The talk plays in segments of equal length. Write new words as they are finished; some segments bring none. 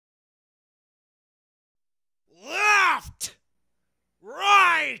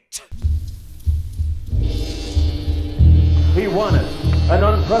Fight! He won it an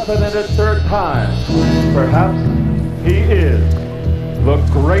unprecedented third time. Perhaps he is the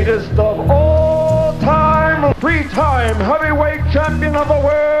greatest of all time, three-time heavyweight champion of the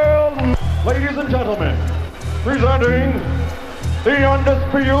world. Ladies and gentlemen, presenting the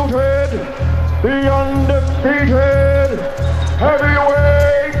undisputed, the undefeated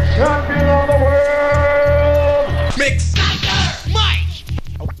heavyweight champion of the world. Mix Mike!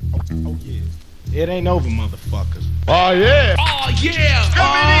 Oh yeah. It ain't over, motherfuckers. Oh yeah! Oh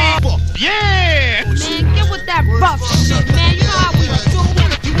yeah! Yeah! Man, get with that rough shit, man. You know how we do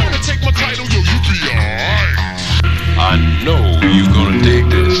it. You wanna take my title, yo, you be alright. I know you're gonna dig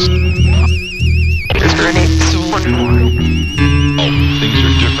this. Is there any one more? Oh, things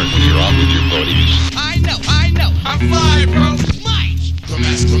are different when you're out with your buddies. I know. I'm flying, bro. Mike! The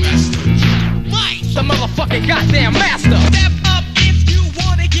master. Mike! The motherfucking goddamn master! Step up if you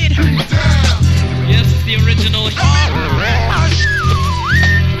wanna get hurt. Yes, it's the original.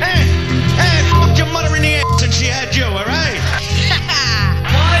 Hey, fuck your mother in the ass and she had you, alright?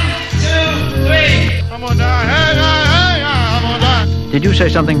 1, 2, 3. I'm gonna die. Hey, I'm gonna die. Did you say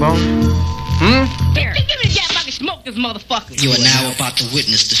something, Bones? Here, give me the gas, I can smoke this motherfucker. You are now about to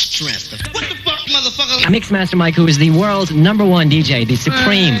witness the strength of... What the fuck, motherfucker? Mixmaster Mike, who is the world's #1 DJ, the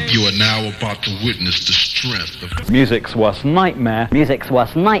supreme. You are now about to witness the strength of... Music's worst nightmare. Music's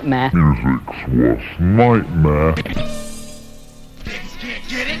worst nightmare. Niggas can't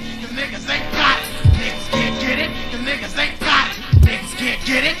get it, the niggas ain't got it. Niggas can't get it, the niggas ain't got it. Niggas can't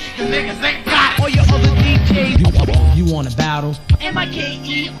get it, the niggas ain't got it. All your other DJs. You want a battle?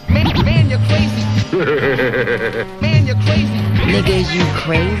 M-I-K-E. Man, you're crazy. Man, you're crazy. Nigga, you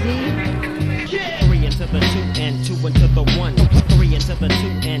crazy? 3 into the 2 and 2 into the 1. 3 into the 2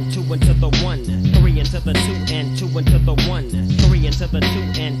 and 2 into the 1. 3 into the 2 and 2 into the 1. 3 into the 2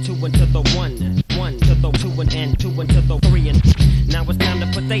 and 2 into the 1. 1 to the 2 and 2 into the 3 and... Now it's time to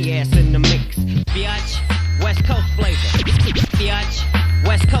put they ass in the mix. Biatch, West Coast flavor. Biatch,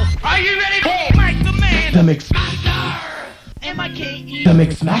 West Coast. Are you ready? Hey, Mike the man. The mix. M-I-K-E. The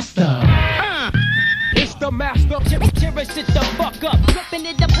mix master. It's the master. Cherish it the fuck up. Ripping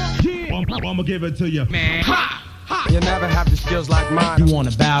it apart. I'ma give it to you. Man. You never have the skills like mine. You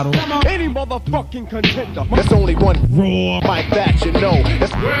want a battle? Any motherfucking contender. There's only one Raw. fight that you know.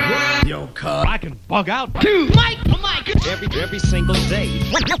 Yo, cuz. I can bug out. Mike. Every single day.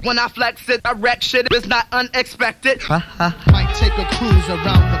 When I flex it, I wreck shit. It's not unexpected. Might take a cruise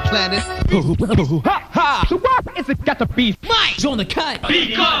around the planet. So what is it got to be? Mike's on the cut.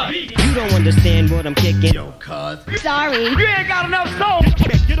 Because You don't understand what I'm kicking. Yo, cuz. Sorry. you ain't got enough soul.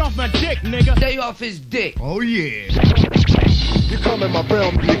 Get off my dick, nigga. Stay off his dick. Oh, yeah. You come in my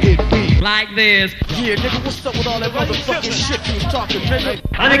realm, you get beat. Like this. Yeah, nigga, what's up with all that motherfucking shit you was talking, nigga?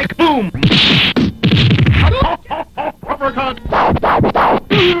 I think boom.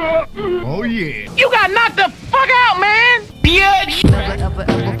 Oh, yeah. You got knocked the fuck out, man. Bitch.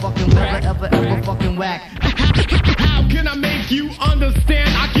 Ever fucking whack. How can I make you understand?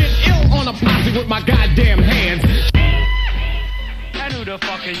 I get ill on a posse with my goddamn hands. And who the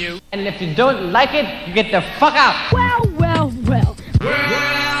fuck are you? And if you don't like it, you get the fuck out. Well.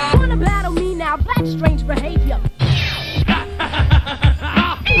 Wanna battle me now? That's strange behavior.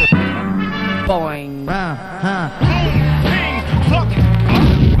 Boing.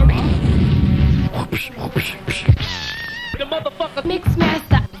 The motherfucker.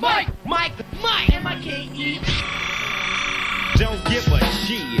 Mixmaster. Mike. M-I-K-E. Don't give a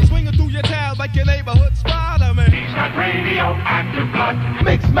shit. Swinging through your town like your neighborhood Spider-Man.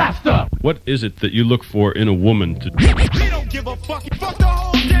 Mixmaster. What is it that you look for in a woman to... He don't give a fuck. Fuck the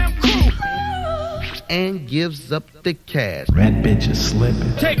whole damn crew. And gives up the cash. Red bitch is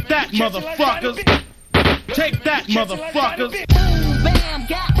slipping. Take that, motherfuckers. Take that, motherfuckers. Boom, bam,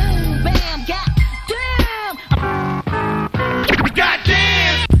 got. Boom, bam, got. Damn.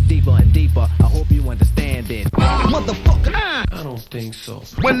 Goddamn. Deeper and deeper. I hope you understand it. Motherfucker. I don't think so.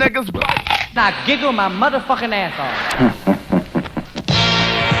 When niggas... Now giggle my motherfucking ass off.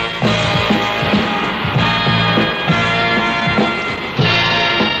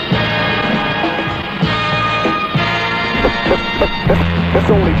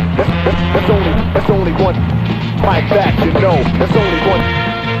 There's only one fight that you know. There's only one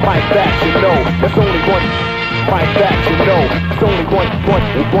fight that you know. There's only one fight that you know. There's only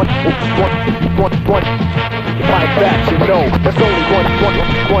one fight that you know. There's only one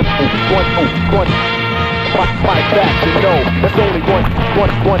fight that you know. There's only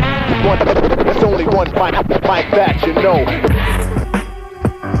there's only one fight that you know.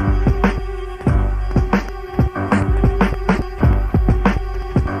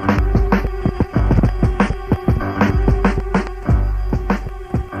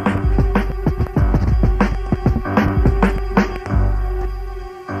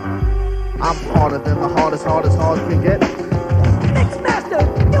 I'm harder than the hardest hard can get. Mixmaster,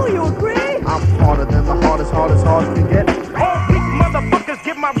 do you agree? I'm harder than the hardest hard can get. All these motherfuckers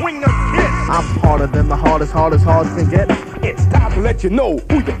give my ring a kiss. I'm harder than the hardest hard can get. It's time to let you know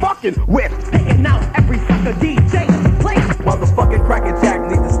who you fucking with. Taking out every sucker DJ play. Motherfucking crackerjack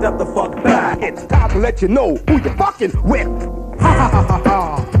need to step the fuck back. It's time to let you know who you fucking with. Ha ha ha ha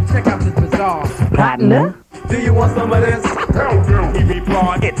ha. Check out this bizarre Partner? Do you want some of this? Hell no, he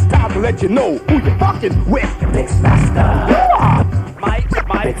replied. It's time to let you know who you fucking with. Mixmaster. Mike.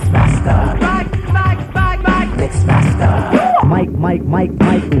 Mixmaster. Mixmaster. Mike. The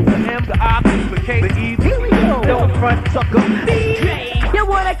M, the I, the K, the E. Here we go. Don't front, sucker. DJ. You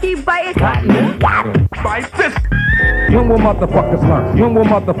wanna keep biting? Bite this. When will motherfuckers learn? When will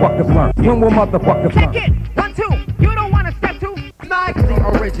motherfuckers learn? When will motherfuckers learn? Check it. 1, 2. You don't wanna step 2. Like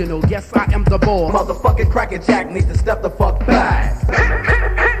the original. Yes, I am the boss. Motherfucking crackerjack needs to step the fuck back.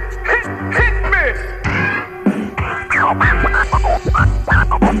 Hit me.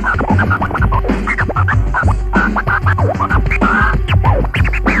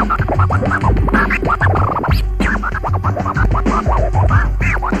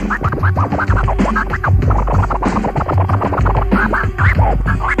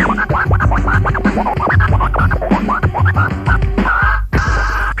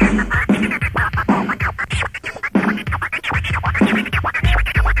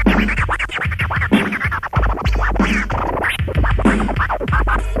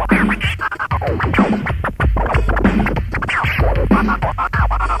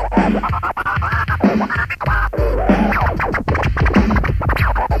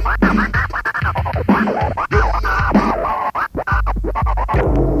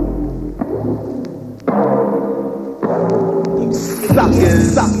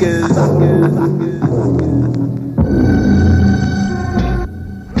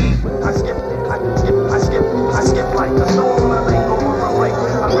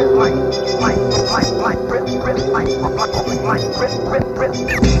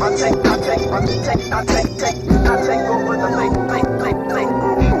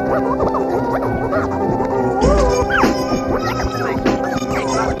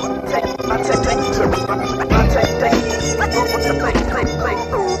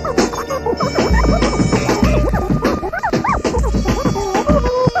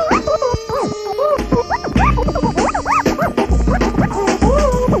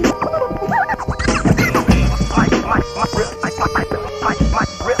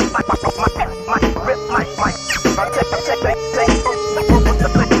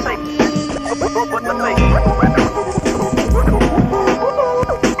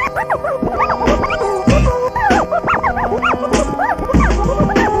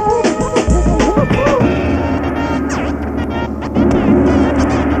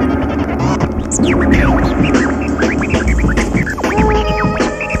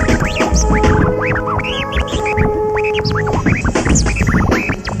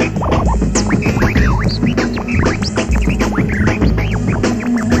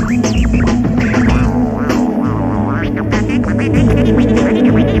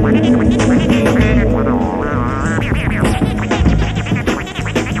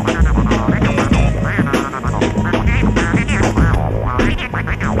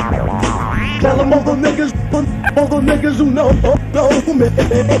 niggas who know me.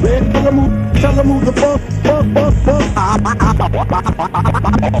 Tell them who the fuck.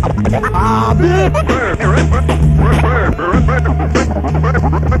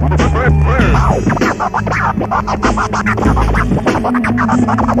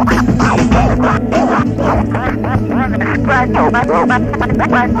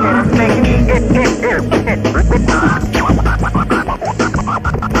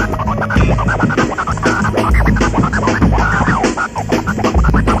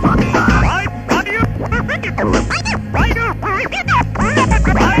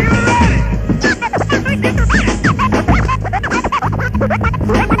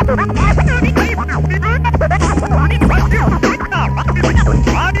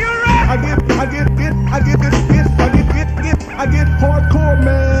 I get hardcore,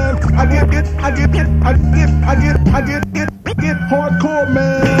 man. I get hardcore,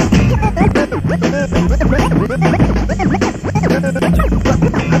 man.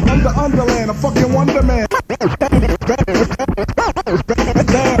 I'm the Underland, a fucking Wonder Man.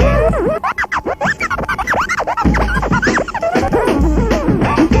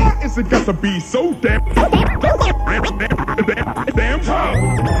 Why is it got to be so damn tough?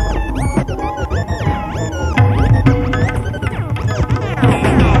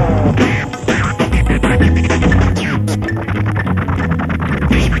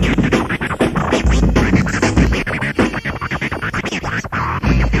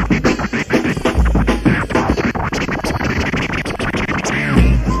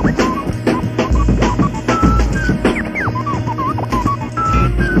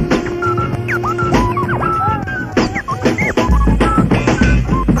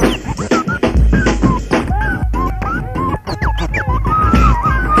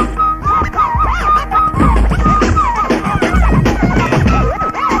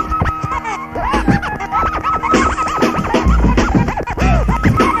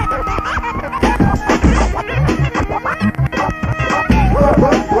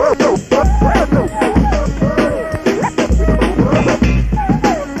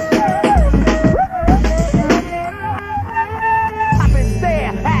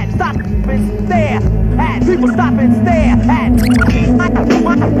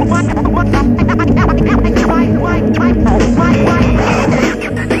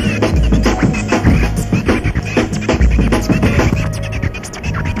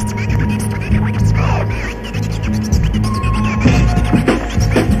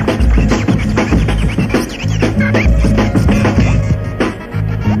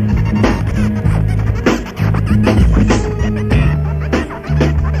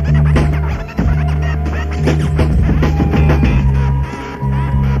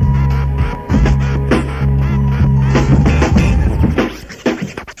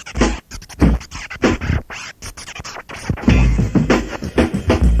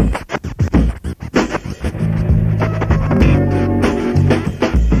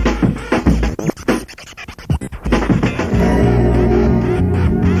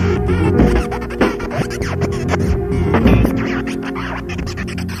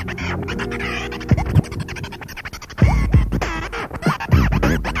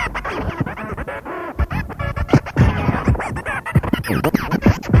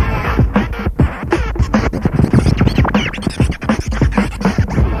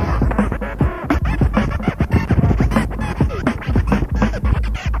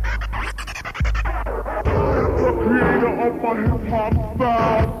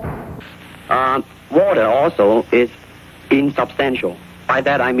 Water also is insubstantial. By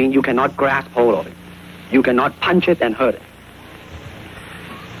that I mean you cannot grasp hold of it. You cannot punch it and hurt it.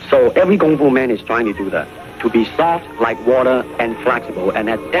 So every Kung Fu man is trying to do that. To be soft like water and flexible and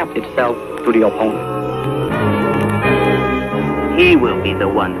adapt itself to the opponent. He will be the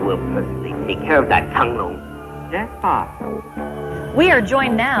one who will personally take care of that Kang Long. That's far. We are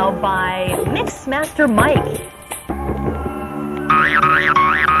joined now by Mixmaster Mike.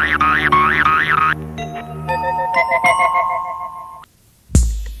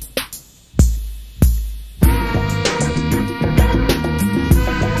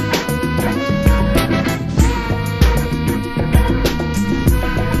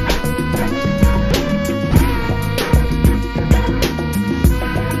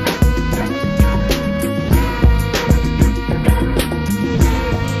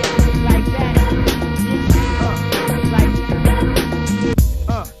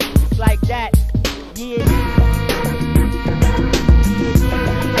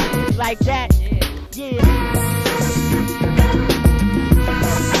 Like that, yeah.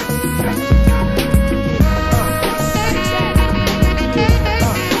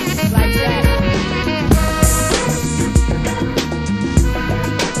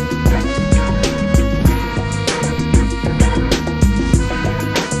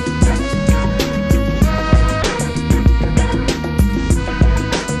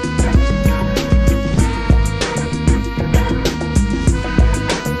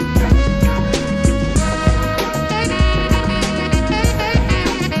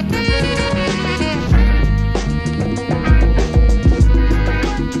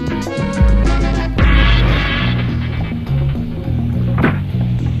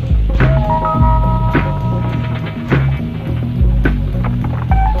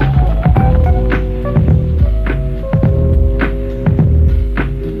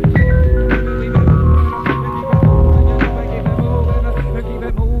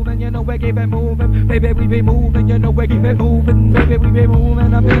 Baby, we be moving, you know we keep it moving. Baby, we be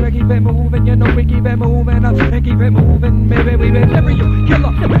moving, I better keep it moving. You know we keep it moving, I keep it moving. Baby, we be serial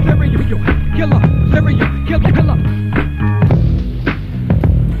killer, serial killer, serial killer.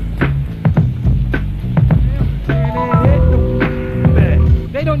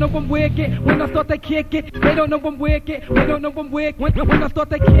 They don't know I'm wicked when I start to kick it. They don't know I'm wicked. They don't know I'm wicked when I start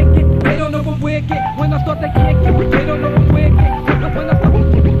to kick it. They don't know I'm wicked when I start to kick it. They don't know I'm wicked when I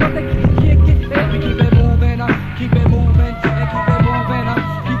start to kick it. We keep it moving, keep it moving, and keep it moving,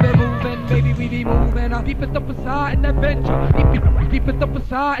 keep it moving. Baby, we be moving. Keep it up aside and adventure. Keep it up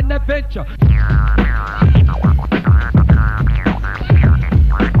aside and adventure.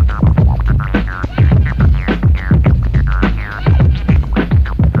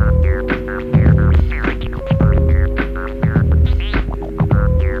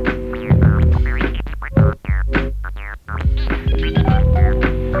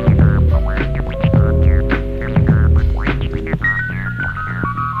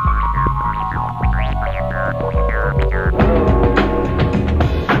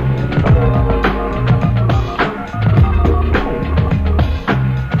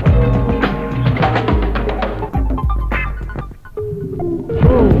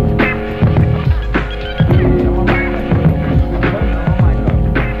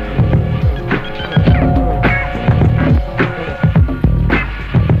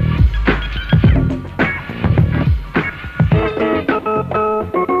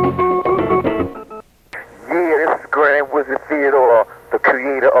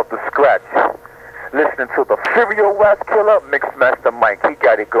 Mixmaster Mike, he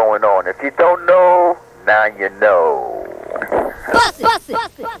got it going on. If you don't know, now you know. Bust it, bust it,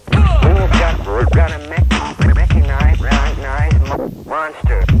 bust it. We're gonna recognize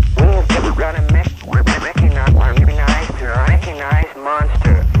monster. We're gonna recognize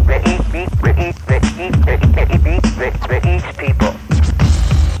monster. They eat people.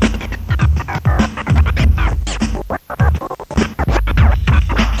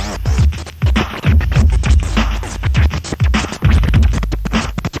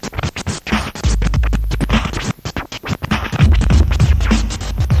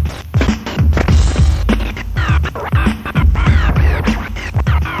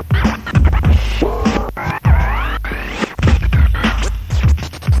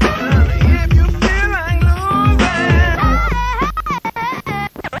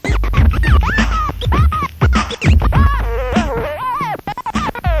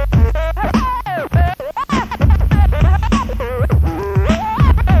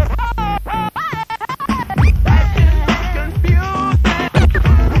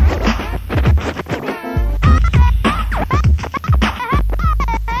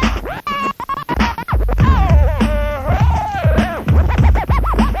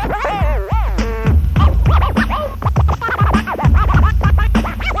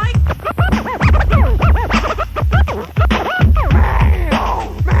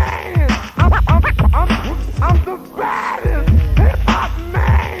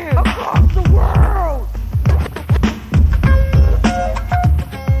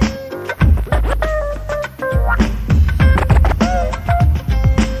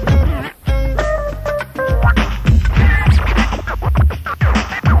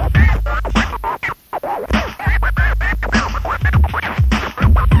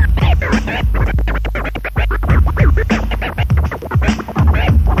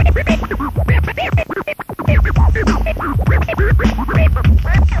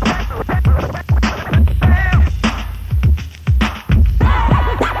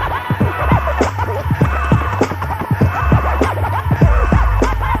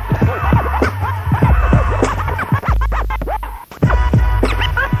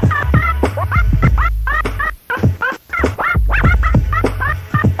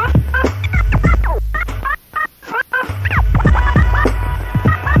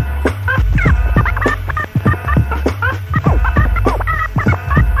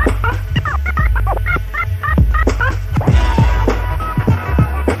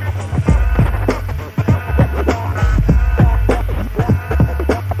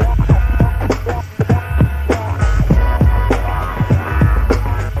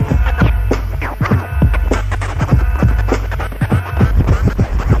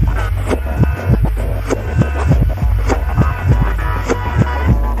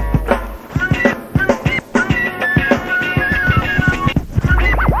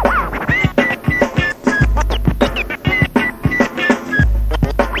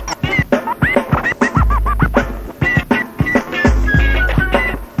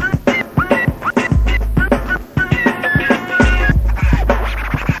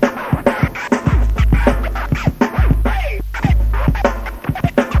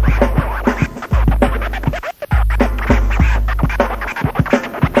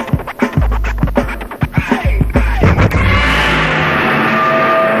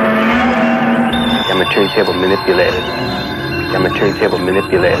 turntable manipulator. I'm a turntable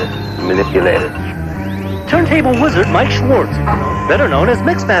manipulator. Manipulator. Turntable wizard Mike Schwartz, better known as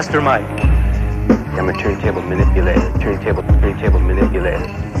Mixmaster Mike. I'm a turntable manipulator. Turntable manipulator.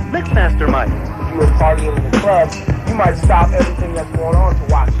 Mixmaster Mike. If you were partying in the club, you might stop everything that's going on to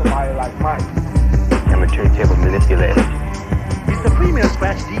watch somebody like Mike. I'm a turntable manipulator. He's the premier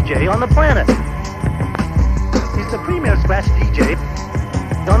scratch DJ on the planet. He's the premier scratch DJ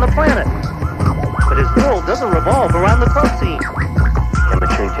on the planet. But his world doesn't revolve around the club scene. I'm a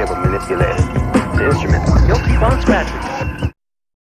turntable manipulator. It's an instrument. He'll keep on scratching.